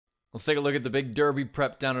Let's take a look at the big Derby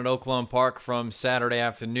prep down at Oaklawn Park from Saturday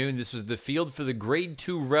afternoon. This was the field for the Grade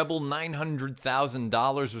 2 Rebel.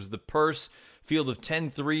 $900,000 was the purse. Field of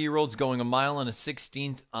 10 3-year-olds going a mile and a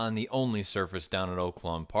 16th on the only surface down at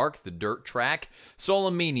Oaklawn Park, the dirt track.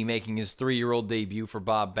 Solomini making his 3-year-old debut for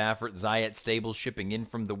Bob Baffert. Zayat Stable shipping in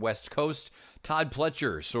from the West Coast. Todd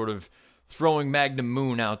Pletcher sort of throwing Magnum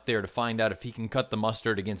Moon out there to find out if he can cut the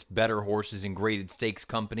mustard against better horses in graded stakes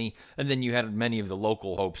company. And then you had many of the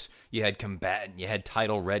local hopes. You had Combatant, you had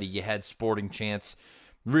Title Ready, you had Sporting Chance.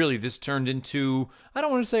 Really, this turned into, I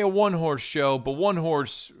don't want to say a one-horse show, but one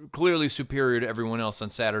horse clearly superior to everyone else on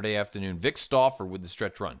Saturday afternoon. Vic Stauffer with the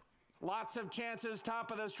stretch run. Lots of chances, top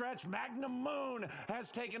of the stretch. Magnum Moon has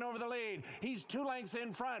taken over the lead. He's 2 lengths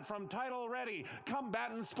in front from Title Ready.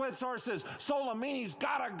 Combatant splits horses. Solomini's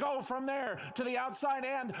got to go from there to the outside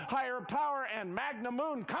end. Higher Power and Magnum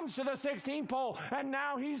Moon comes to the 16th pole, and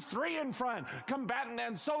now he's 3 in front. Combatant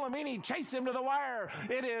and Solomini chase him to the wire.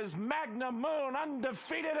 It is Magnum Moon,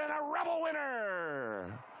 undefeated and a Rebel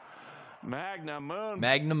winner.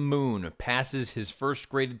 Magnum Moon passes his first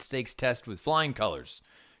graded stakes test with flying colors.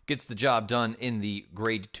 Gets the job done in the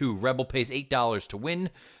Grade 2 Rebel. Pays $8 to win.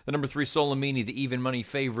 The number 3 Solomini, the even money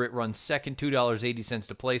favorite, runs second, $2.80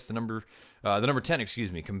 to place. The number 10,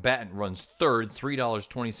 Combatant runs third,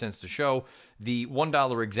 $3.20 to show. The $1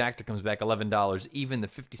 exacta comes back $11. Even the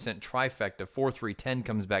 50-cent trifecta 4-3-10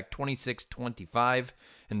 comes back $26.25,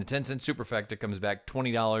 and the 10-cent superfecta comes back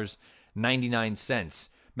 $20.99.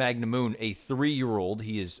 Magnum Moon, a 3-year-old.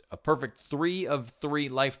 He is a perfect 3 of 3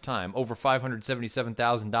 lifetime, over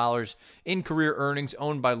 $577,000 in career earnings,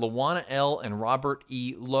 owned by Luana L. and Robert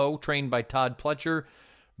E. Lowe, trained by Todd Pletcher,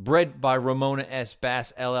 bred by Ramona S.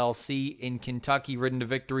 Bass, LLC, in Kentucky, ridden to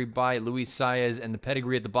victory by Luis Saez, and the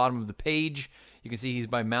pedigree at the bottom of the page. You can see he's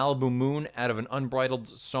by Malibu Moon out of an unbridled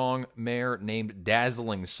song mare named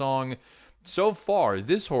Dazzling Song. So far,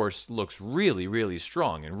 this horse looks really, really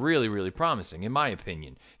strong and really, really promising, in my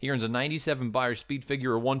opinion. He earns a 97 Beyer speed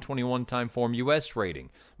figure, a 121 time form U.S. rating.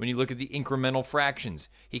 When you look at the incremental fractions,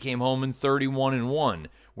 he came home in 31-1,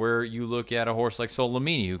 where you look at a horse like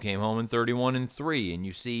Solomini, who came home in 31-3, and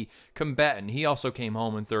you see Combatant, he also came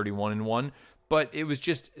home in 31-1, but it was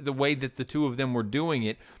just the way that the two of them were doing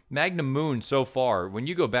it. Magnum Moon, so far, when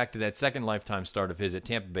you go back to that second lifetime start of his at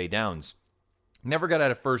Tampa Bay Downs, never got out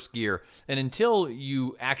of first gear, and until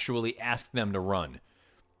you actually ask them to run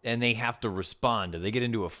and they have to respond, they get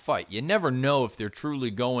into a fight, you never know if they're truly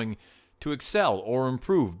going to excel or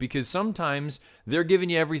improve, because sometimes they're giving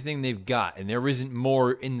you everything they've got and there isn't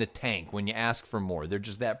more in the tank when you ask for more. They're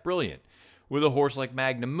just that brilliant. With a horse like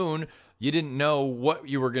Magnum Moon, you didn't know what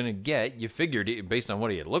you were going to get. You figured it based on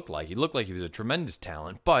what he had looked like. He looked like he was a tremendous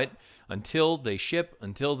talent, but until they ship,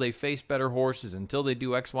 until they face better horses, until they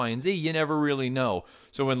do X, Y, and Z, you never really know.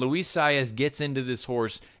 So when Luis Saez gets into this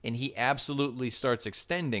horse and he absolutely starts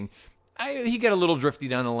extending, he got a little drifty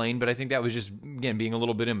down the lane, but I think that was just, again, being a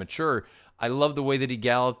little bit immature. I love the way that he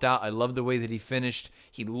galloped out. I love the way that he finished.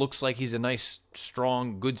 He looks like he's a nice,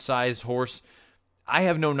 strong, good-sized horse. I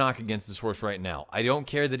have no knock against this horse right now. I don't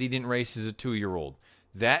care that he didn't race as a 2-year-old.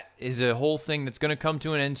 That is a whole thing that's going to come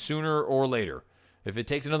to an end sooner or later. If it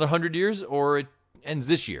takes another 100 years or it ends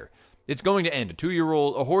this year, it's going to end.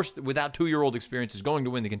 A horse without 2-year-old experience is going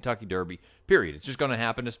to win the Kentucky Derby, period. It's just going to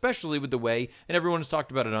happen, especially with the way, and everyone has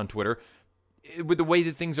talked about it on Twitter, with the way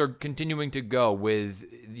that things are continuing to go with,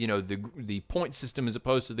 you know, the point system as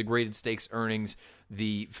opposed to the graded stakes earnings,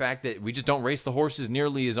 the fact that we just don't race the horses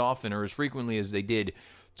nearly as often or as frequently as they did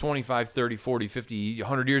 25, 30, 40, 50,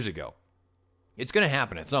 100 years ago. It's going to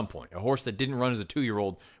happen at some point. A horse that didn't run as a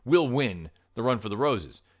 2-year-old will win the Run for the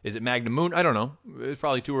Roses. Is it Magnum Moon? I don't know. It's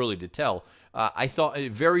probably too early to tell. I thought a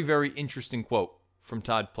very, very interesting quote from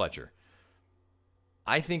Todd Pletcher.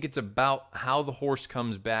 I think it's about how the horse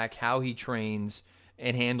comes back, how he trains,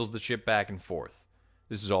 and handles the ship back and forth.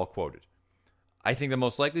 This is all quoted. I think the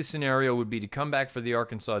most likely scenario would be to come back for the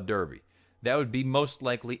Arkansas Derby. That would be most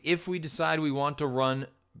likely if we decide we want to run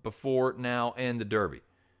before now and the Derby.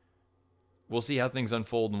 We'll see how things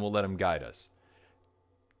unfold, and we'll let him guide us.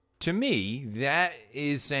 To me, that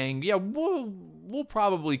is saying, yeah, we'll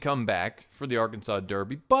probably come back for the Arkansas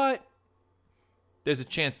Derby, but there's a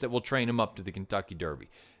chance that we'll train him up to the Kentucky Derby.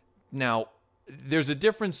 Now, there's a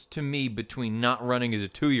difference to me between not running as a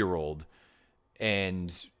 2-year-old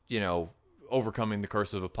and, you know, overcoming the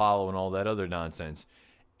curse of Apollo and all that other nonsense,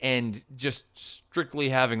 and just strictly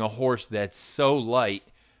having a horse that's so light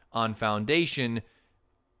on foundation.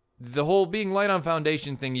 The whole being light on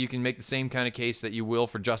foundation thing, you can make the same kind of case that you will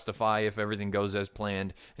for Justify if everything goes as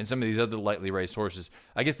planned, and some of these other lightly raced horses.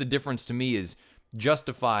 I guess the difference to me is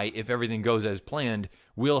Justify, if everything goes as planned,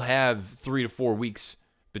 will have 3 to 4 weeks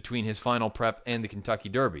between his final prep and the Kentucky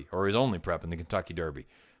Derby, or his only prep in the Kentucky Derby.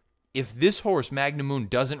 If this horse, Magnum Moon,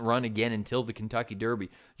 doesn't run again until the Kentucky Derby,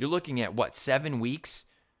 you're looking at, what, 7 weeks?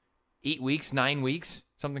 8 weeks? 9 weeks?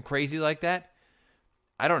 Something crazy like that?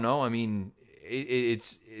 I don't know. I mean,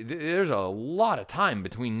 there's a lot of time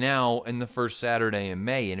between now and the first Saturday in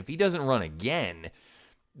May, and if he doesn't run again,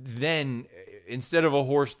 then instead of a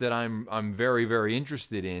horse that I'm very, very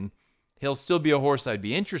interested in, he'll still be a horse I'd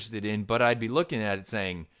be interested in, but I'd be looking at it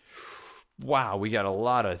saying, wow, we got a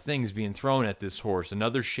lot of things being thrown at this horse.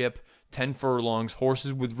 Another ship, 10 furlongs,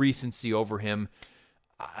 horses with recency over him.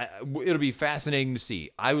 It'll be fascinating to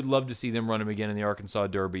see. I would love to see them run him again in the Arkansas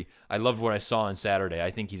Derby. I loved what I saw on Saturday.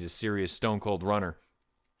 I think he's a serious stone-cold runner.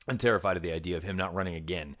 I'm terrified of the idea of him not running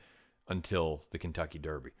again until the Kentucky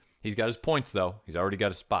Derby. He's got his points, though. He's already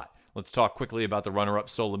got a spot. Let's talk quickly about the runner-up,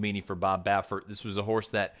 Solimini, for Bob Baffert. This was a horse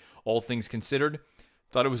that, all things considered,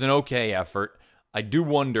 thought it was an okay effort. I do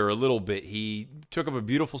wonder a little bit. He took up a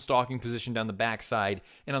beautiful stalking position down the backside,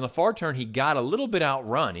 and on the far turn, he got a little bit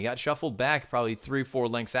outrun. He got shuffled back probably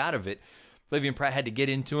 3-4 lengths out of it. Flavien Prat had to get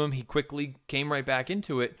into him. He quickly came right back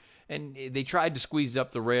into it, and they tried to squeeze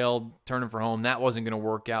up the rail, turn him for home. That wasn't going to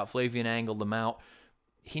work out. Flavien angled him out.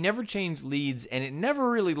 He never changed leads, and it never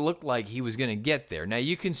really looked like he was going to get there. Now,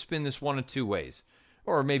 you can spin this one of two ways,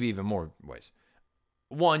 or maybe even more ways.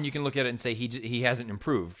 One, you can look at it and say he hasn't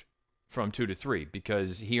improved from 2 to 3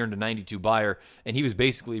 because he earned a 92 buyer, and he was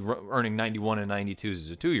basically earning 91 and 92s as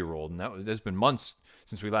a 2-year-old, and that's been months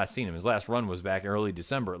since we last seen him. His last run was back early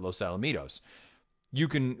December at Los Alamitos. You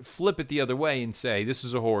can flip it the other way and say this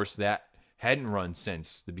is a horse that hadn't run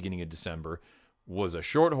since the beginning of December, was a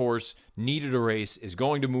short horse, needed a race, is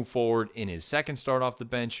going to move forward in his second start off the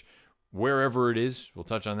bench, wherever it is. We'll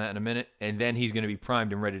touch on that in a minute, and then he's going to be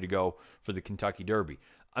primed and ready to go for the Kentucky Derby.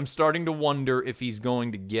 I'm starting to wonder if he's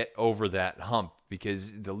going to get over that hump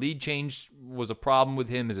because the lead change was a problem with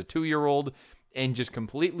him as a 2-year-old and just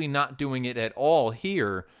completely not doing it at all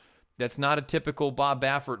here. That's not a typical Bob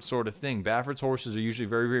Baffert sort of thing. Baffert's horses are usually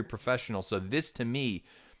very, very professional. So this, to me,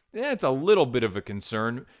 it's a little bit of a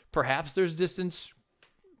concern. Perhaps there's distance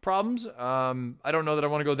problems. I don't know that I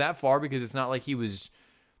want to go that far because it's not like he was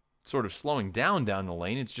sort of slowing down the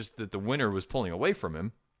lane. It's just that the winner was pulling away from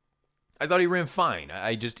him. I thought he ran fine.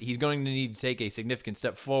 He's going to need to take a significant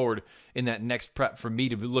step forward in that next prep for me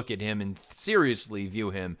to look at him and seriously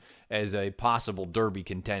view him as a possible Derby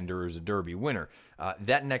contender, as a Derby winner.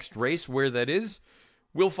 That next race, where that is,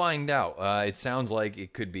 we'll find out. It sounds like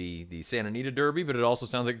it could be the Santa Anita Derby, but it also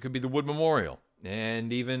sounds like it could be the Wood Memorial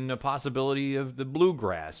and even a possibility of the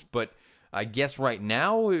Bluegrass. But I guess right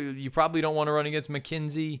now, you probably don't want to run against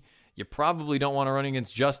McKenzie. You probably don't want to run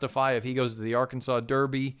against Justify if he goes to the Arkansas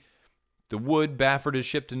Derby. The Wood, Baffert has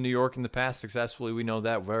shipped to New York in the past successfully. We know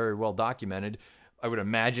that, very well documented. I would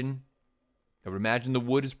imagine the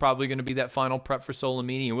Wood is probably going to be that final prep for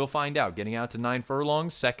Solimini, and we'll find out. Getting out to 9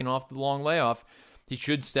 furlongs, second off the long layoff, he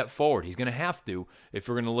should step forward. He's going to have to if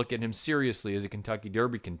we're going to look at him seriously as a Kentucky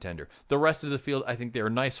Derby contender. The rest of the field, I think they are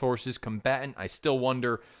nice horses, combatant. I still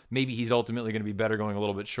wonder, maybe he's ultimately going to be better going a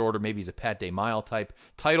little bit shorter. Maybe he's a Pat Day Mile type.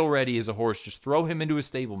 Title Ready is a horse. Just throw him into a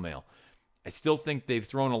stable mail. I still think they've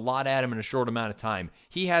thrown a lot at him in a short amount of time.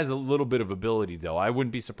 He has a little bit of ability, though. I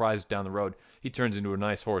wouldn't be surprised if down the road he turns into a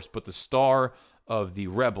nice horse. But the star of the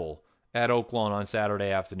Rebel at Oaklawn on Saturday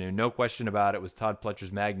afternoon, no question about it, was Todd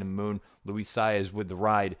Pletcher's Magnum Moon. Luis Saez with the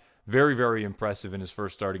ride. Very, very impressive in his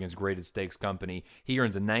first start against Graded Stakes Company. He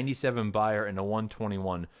earns a 97 buyer and a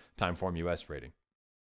 121 Timeform US rating.